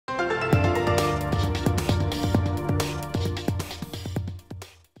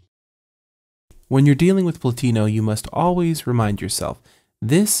When you're dealing with Platino, you must always remind yourself,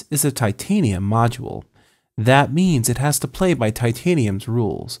 this is a titanium module. That means it has to play by titanium's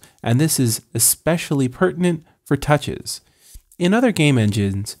rules, and this is especially pertinent for touches. In other game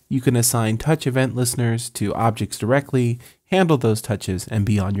engines, you can assign touch event listeners to objects directly, handle those touches, and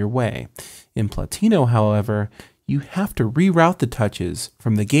be on your way. In Platino, however, you have to reroute the touches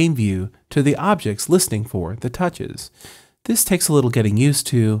from the game view to the objects listening for the touches. This takes a little getting used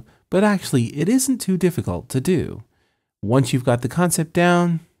to, but actually it isn't too difficult to do. Once you've got the concept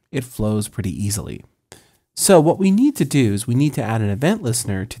down, it flows pretty easily. So what we need to do is we need to add an event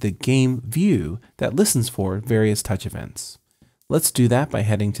listener to the game view that listens for various touch events. Let's do that by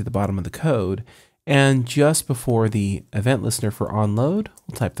heading to the bottom of the code, and just before the event listener for onload,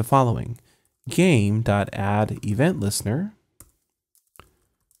 we'll type the following: game.add_event_listener,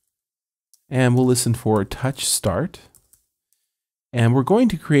 and we'll listen for touch start. And we're going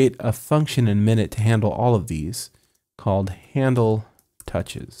to create a function in a minute to handle all of these called handle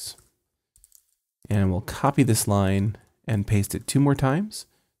touches. And we'll copy this line and paste it 2 more times.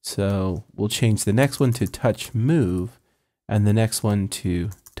 So we'll change the next one to touch move and the next one to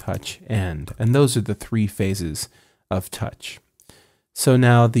touch end. And those are the 3 phases of touch. So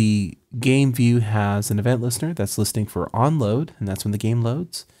now the game view has an event listener that's listening for onload, and that's when the game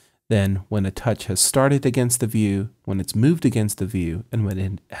loads. Then when a touch has started against the view, when it's moved against the view, and when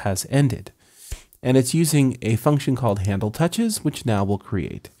it has ended. And it's using a function called handle touches, which now we'll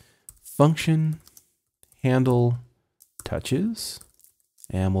create. Function handle touches,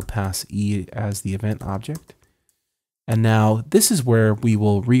 and we'll pass E as the event object. And now this is where we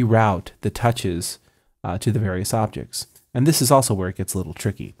will reroute the touches to the various objects. And this is also where it gets a little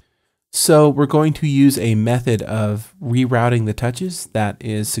tricky. So we're going to use a method of rerouting the touches that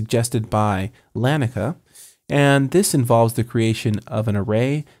is suggested by Lanica, and this involves the creation of an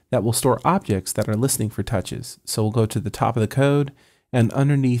array that will store objects that are listening for touches. So we'll go to the top of the code, and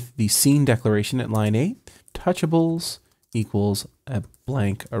underneath the scene declaration at line 8, touchables equals a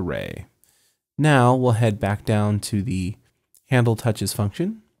blank array. Now we'll head back down to the handle touches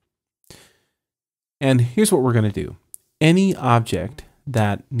function, and here's what we're going to do. Any object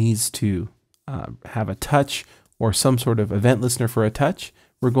that needs to have a touch or some sort of event listener for a touch,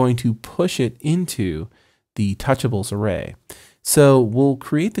 we're going to push it into the touchables array. So we'll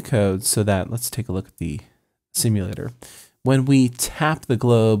create the code so that, let's take a look at the simulator. When we tap the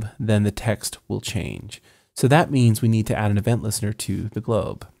globe, then the text will change. So that means we need to add an event listener to the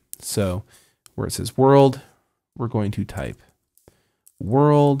globe. So where it says world, we're going to type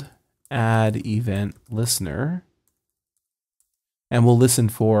world add event listener, and we'll listen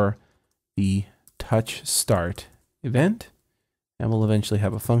for the touch start event, and we'll eventually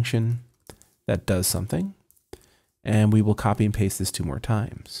have a function that does something, and we will copy and paste this 2 more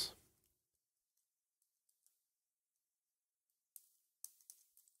times.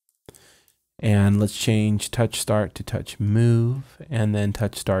 And let's change touch start to touch move, and then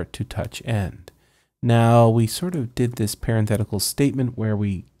touch start to touch end. Now we sort of did this parenthetical statement where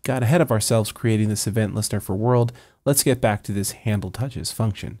we got ahead of ourselves creating this event listener for world. Let's get back to this handle touches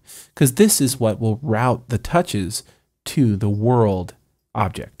function, because this is what will route the touches to the world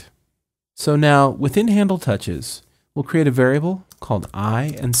object. So now within handle touches, we'll create a variable called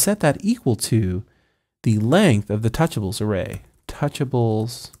I and set that equal to the length of the touchables array,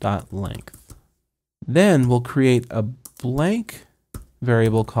 touchables.length. Then we'll create a blank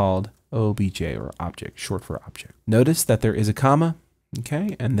variable called obj, or object, short for object. Notice that there is a comma,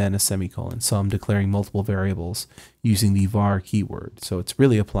 okay, and then a semicolon. So I'm declaring multiple variables using the var keyword. So it's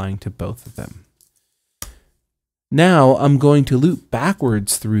really applying to both of them. Now I'm going to loop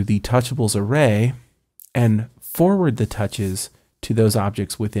backwards through the touchables array and forward the touches to those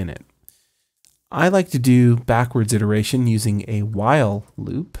objects within it. I like to do backwards iteration using a while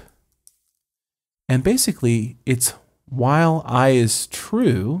loop. And basically it's while I is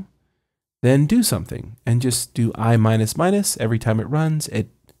true, then do something, and just do I minus minus. Every time it runs, it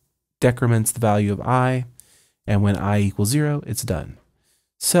decrements the value of I, and when I equals 0, it's done.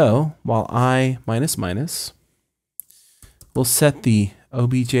 So while I minus minus, we'll set the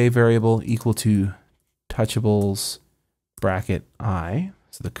obj variable equal to touchables bracket I,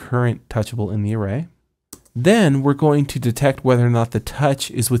 so the current touchable in the array. Then we're going to detect whether or not the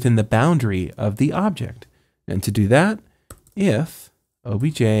touch is within the boundary of the object. And to do that, if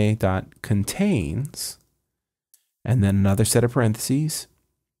obj.contains, and then another set of parentheses,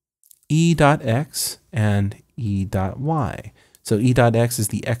 e.x and e.y. So e.x is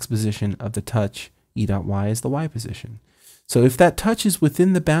the x position of the touch, e.y is the y position. So if that touch is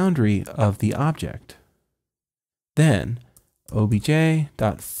within the boundary of the object, then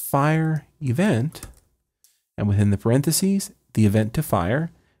obj.fire event, and within the parentheses, the event to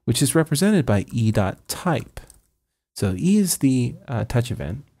fire, which is represented by e.type. So e is the touch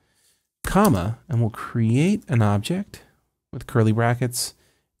event, comma, and we'll create an object with curly brackets,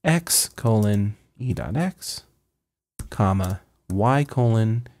 x colon e.x, comma, y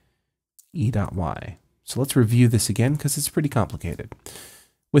colon e.y. So let's review this again because it's pretty complicated.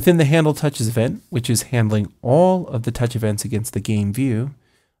 Within the handle touches event, which is handling all of the touch events against the game view,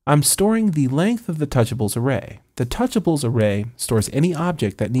 I'm storing the length of the touchables array. The touchables array stores any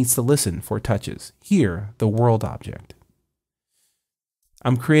object that needs to listen for touches. Here, the world object.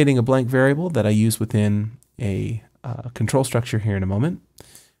 I'm creating a blank variable that I use within a control structure here in a moment.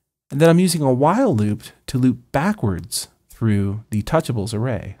 And then I'm using a while loop to loop backwards through the touchables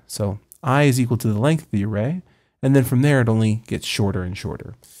array. So I is equal to the length of the array, and then from there it only gets shorter and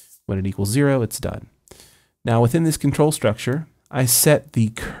shorter. When it equals 0, it's done. Now within this control structure, I set the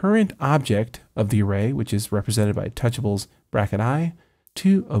current object of the array, which is represented by touchables bracket I,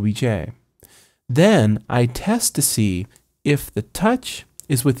 to obj. Then I test to see if the touch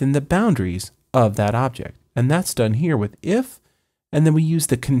is within the boundaries of that object. And that's done here with if, and then we use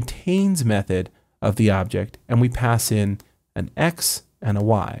the contains method of the object, and we pass in an x and a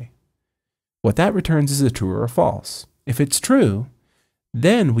y. What that returns is a true or a false. If it's true,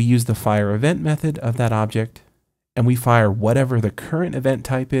 then we use the fire event method of that object, and we fire whatever the current event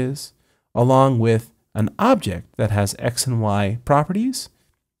type is, along with an object that has x and y properties,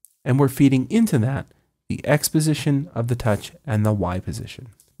 and we're feeding into that the x position of the touch and the y position.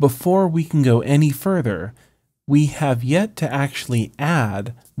 Before we can go any further, we have yet to actually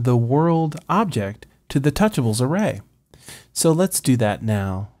add the world object to the touchables array. So let's do that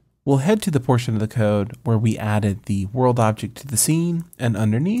now. We'll head to the portion of the code where we added the world object to the scene, and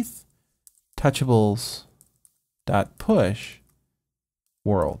underneath, touchables.push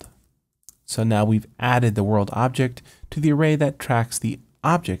world. So now we've added the world object to the array that tracks the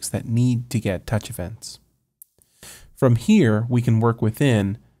objects that need to get touch events. From here, we can work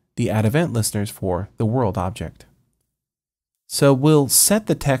within the add event listeners for the world object. So we'll set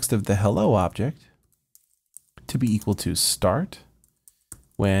the text of the hello object to be equal to start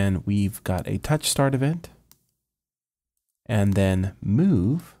when we've got a touch start event, and then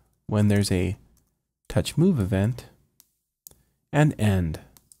move when there's a touch move event, and end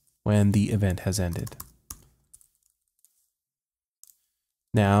when the event has ended.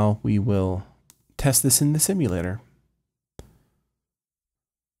 Now we will test this in the simulator.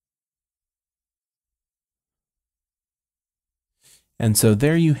 And so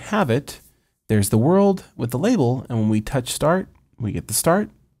there you have it. There's the world with the label, and when we touch start, we get the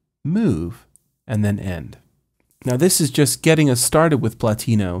start, move, and then end. Now this is just getting us started with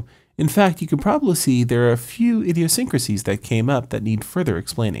Platino. In fact, you can probably see there are a few idiosyncrasies that came up that need further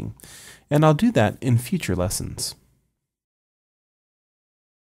explaining, and I'll do that in future lessons.